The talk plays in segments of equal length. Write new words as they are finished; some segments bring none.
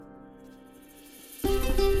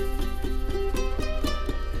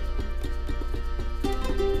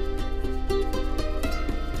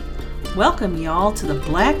Welcome y'all to the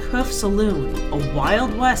Blackhoof Saloon, a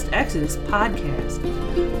Wild West Exodus podcast.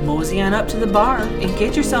 Mosey on up to the bar and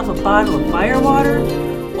get yourself a bottle of firewater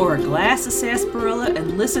or a glass of sarsaparilla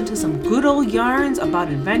and listen to some good old yarns about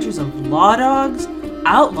adventures of law dogs,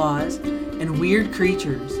 outlaws, and weird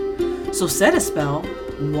creatures. So set a spell,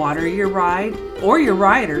 water your ride or your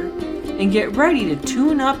rider, and get ready to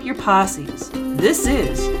tune up your posses. This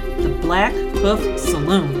is the Blackhoof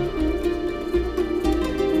Saloon.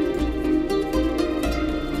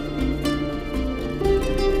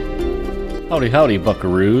 Howdy, howdy,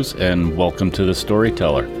 buckaroos, and welcome to The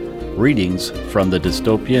Storyteller. Readings from the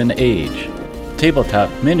Dystopian Age.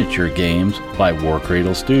 Tabletop miniature games by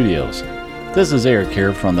Warcradle Studios. This is Eric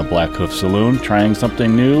here from the Blackhoof Saloon, trying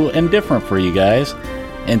something new and different for you guys.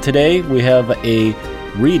 And today we have a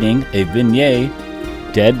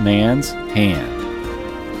vignette, Dead Man's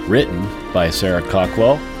Hand. Written by Sarah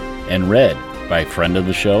Cockwell and read by friend of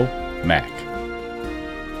the show, Mac.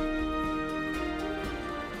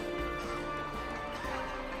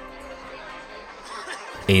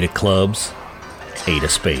 Eight of clubs, eight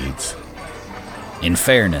of spades. In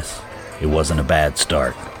fairness, it wasn't a bad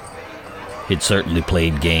start. He'd certainly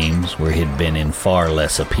played games where he'd been in far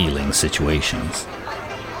less appealing situations.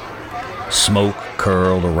 Smoke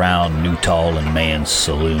curled around Newtall and Mann's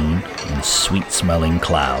saloon in sweet-smelling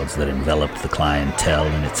clouds that enveloped the clientele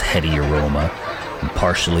in its heady aroma and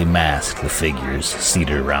partially masked the figures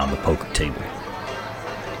seated around the poker table.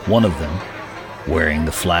 One of them, wearing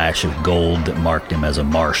the flash of gold that marked him as a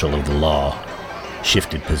marshal of the law,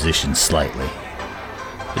 shifted positions slightly,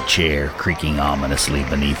 the chair creaking ominously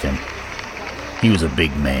beneath him. He was a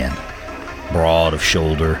big man, broad of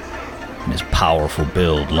shoulder, and his powerful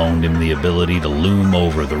build loaned him the ability to loom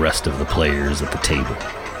over the rest of the players at the table.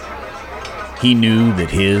 He knew that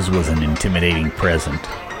his was an intimidating presence,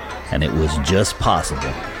 and it was just possible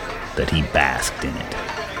that he basked in it.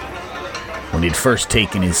 When he'd first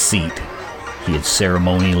taken his seat, he had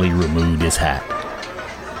ceremonially removed his hat.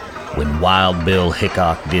 When Wild Bill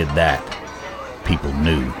Hickok did that, people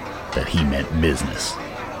knew that he meant business.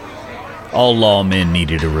 All lawmen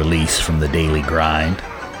needed a release from the daily grind,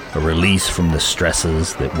 a release from the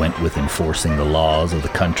stresses that went with enforcing the laws of the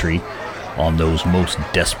country on those most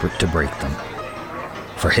desperate to break them.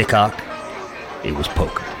 For Hickok, it was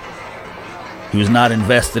poker. He was not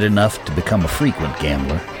invested enough to become a frequent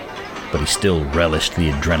gambler, but he still relished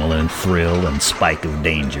the adrenaline thrill and spike of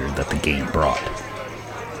danger that the game brought.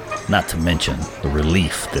 Not to mention the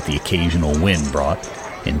relief that the occasional win brought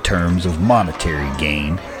in terms of monetary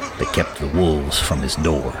gain that kept the wolves from his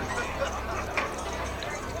door.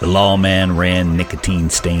 The lawman ran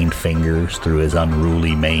nicotine-stained fingers through his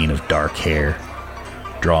unruly mane of dark hair,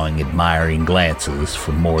 drawing admiring glances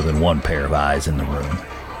from more than one pair of eyes in the room.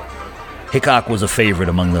 Hickok was a favorite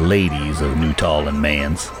among the ladies of Newtall and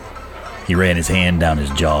Mann's. He ran his hand down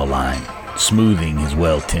his jawline, smoothing his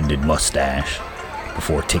well-tended mustache,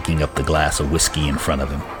 before taking up the glass of whiskey in front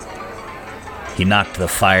of him. He knocked the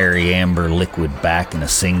fiery amber liquid back in a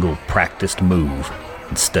single practiced move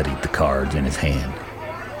and studied the cards in his hand.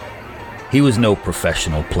 He was no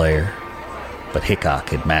professional player, but Hickok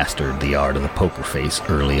had mastered the art of the poker face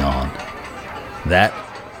early on. That,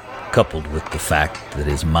 coupled with the fact that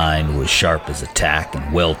his mind was sharp as a tack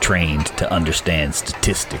and well-trained to understand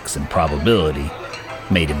statistics and probability,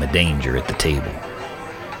 made him a danger at the table.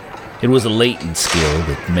 It was a latent skill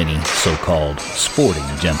that many so-called sporting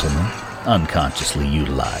gentlemen unconsciously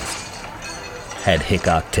utilized. Had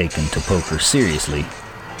Hickok taken to poker seriously,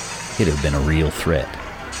 it'd have been a real threat.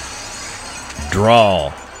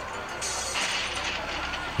 Draw!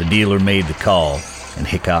 The dealer made the call, and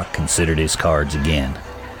Hickok considered his cards again,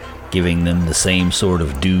 giving them the same sort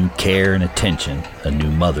of due care and attention a new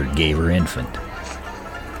mother gave her infant.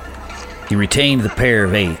 He retained the pair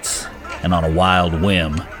of eights, and on a wild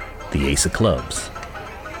whim, the ace of clubs.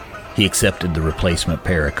 He accepted the replacement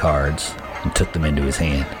pair of cards and took them into his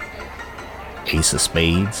hand. Ace of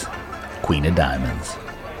spades, queen of diamonds.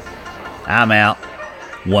 "I'm out."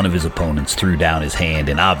 One of his opponents threw down his hand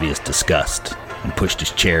in obvious disgust and pushed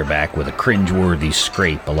his chair back with a cringeworthy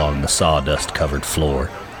scrape along the sawdust-covered floor.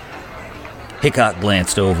 Hickok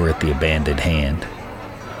glanced over at the abandoned hand.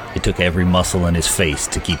 It took every muscle in his face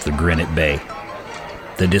to keep the grin at bay.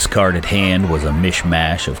 The discarded hand was a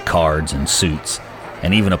mishmash of cards and suits,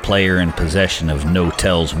 and even a player in possession of no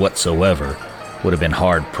tells whatsoever would have been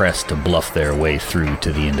hard-pressed to bluff their way through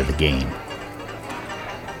to the end of the game.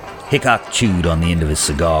 Hickok chewed on the end of his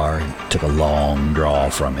cigar and took a long draw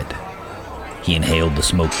from it. He inhaled the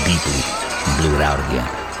smoke deeply and blew it out again.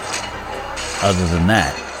 Other than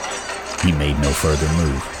that, he made no further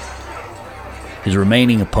move. His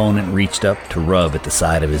remaining opponent reached up to rub at the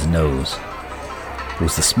side of his nose. It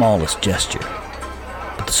was the smallest gesture,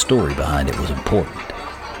 but the story behind it was important.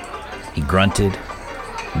 He grunted,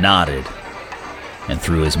 nodded, and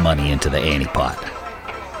threw his money into the ante pot.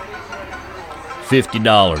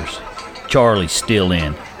 $50. Charlie's still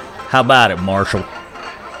in. How about it, Marshal?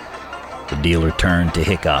 The dealer turned to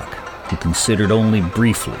Hickok, who considered only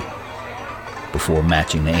briefly before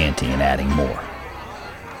matching the ante and adding more.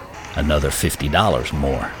 Another $50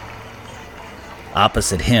 more.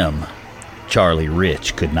 Opposite him, Charlie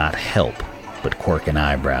Rich could not help but quirk an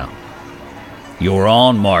eyebrow. "You're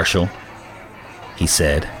on, Marshal," he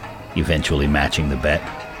said, eventually matching the bet.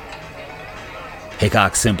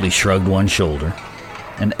 Hickok simply shrugged one shoulder,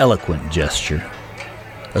 an eloquent gesture,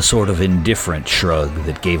 a sort of indifferent shrug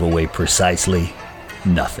that gave away precisely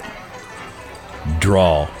nothing.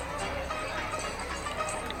 Draw.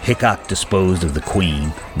 Hickok disposed of the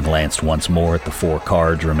queen and glanced once more at the 4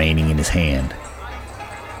 cards remaining in his hand.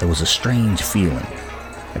 There was a strange feeling,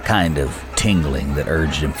 a kind of tingling that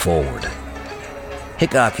urged him forward.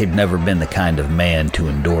 Hickok had never been the kind of man to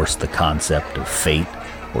endorse the concept of fate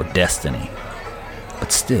or destiny,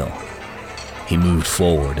 but still, he moved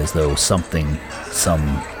forward as though some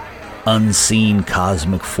unseen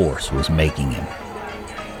cosmic force was making him.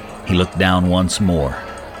 He looked down once more.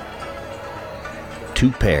 2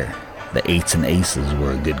 pair, the 8s and aces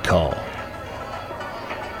were a good call.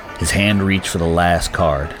 His hand reached for the last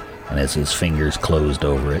card, and as his fingers closed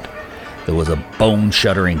over it, there was a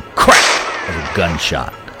bone-shuddering crack of a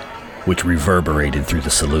gunshot, which reverberated through the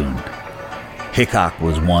saloon. Hickok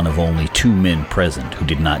was one of only 2 men present who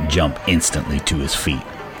did not jump instantly to his feet.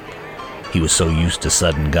 He was so used to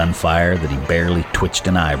sudden gunfire that he barely twitched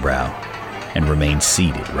an eyebrow and remained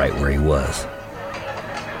seated right where he was.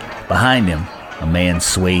 Behind him, a man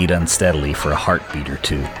swayed unsteadily for a heartbeat or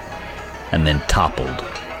 2, and then toppled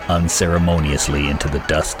unceremoniously into the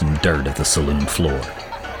dust and dirt of the saloon floor.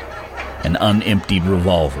 An unemptied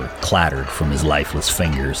revolver clattered from his lifeless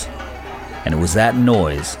fingers, and it was that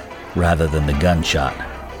noise, rather than the gunshot,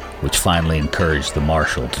 which finally encouraged the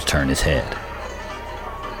marshal to turn his head.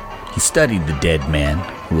 He studied the dead man,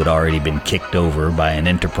 who had already been kicked over by an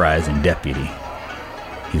enterprising deputy.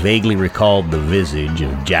 He vaguely recalled the visage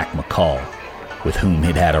of Jack McCall, with whom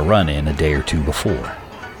he'd had a run-in a day or 2 before.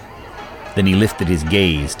 Then he lifted his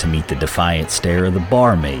gaze to meet the defiant stare of the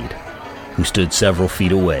barmaid, who stood several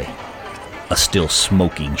feet away, a still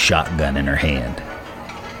smoking shotgun in her hand.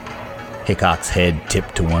 Hickok's head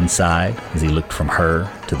tipped to one side as he looked from her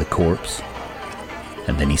to the corpse,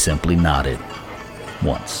 and then he simply nodded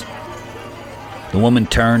once. The woman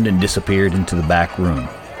turned and disappeared into the back room.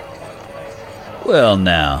 "Well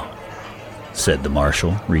now," said the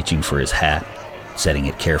marshal, reaching for his hat, setting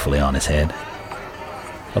it carefully on his head.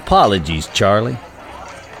 "Apologies, Charlie.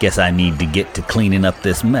 Guess I need to get to cleaning up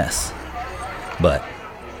this mess. But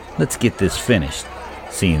let's get this finished,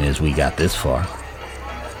 seeing as we got this far."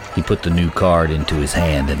 He put the new card into his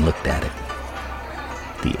hand and looked at it.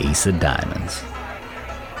 The ace of diamonds.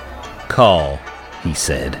 "Call," he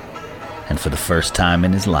said, and for the first time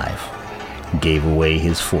in his life, gave away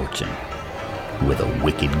his fortune with a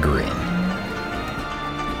wicked grin.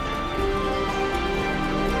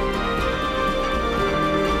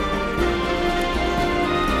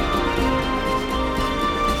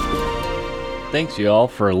 Thanks, y'all,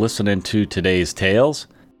 for listening to today's tales.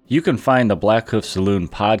 You can find the Blackhoof Saloon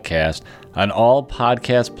podcast on all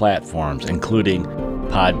podcast platforms, including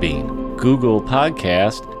Podbean, Google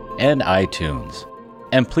Podcast, and iTunes.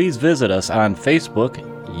 And please visit us on Facebook,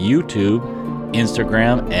 YouTube,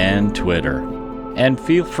 Instagram, and Twitter. And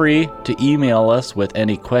feel free to email us with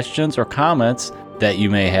any questions or comments that you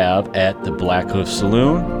may have at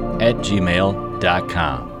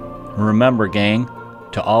theblackhoofsaloon@gmail.com. Remember, gang,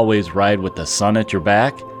 to always ride with the sun at your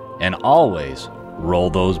back and always roll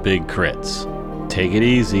those big crits. Take it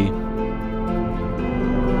easy.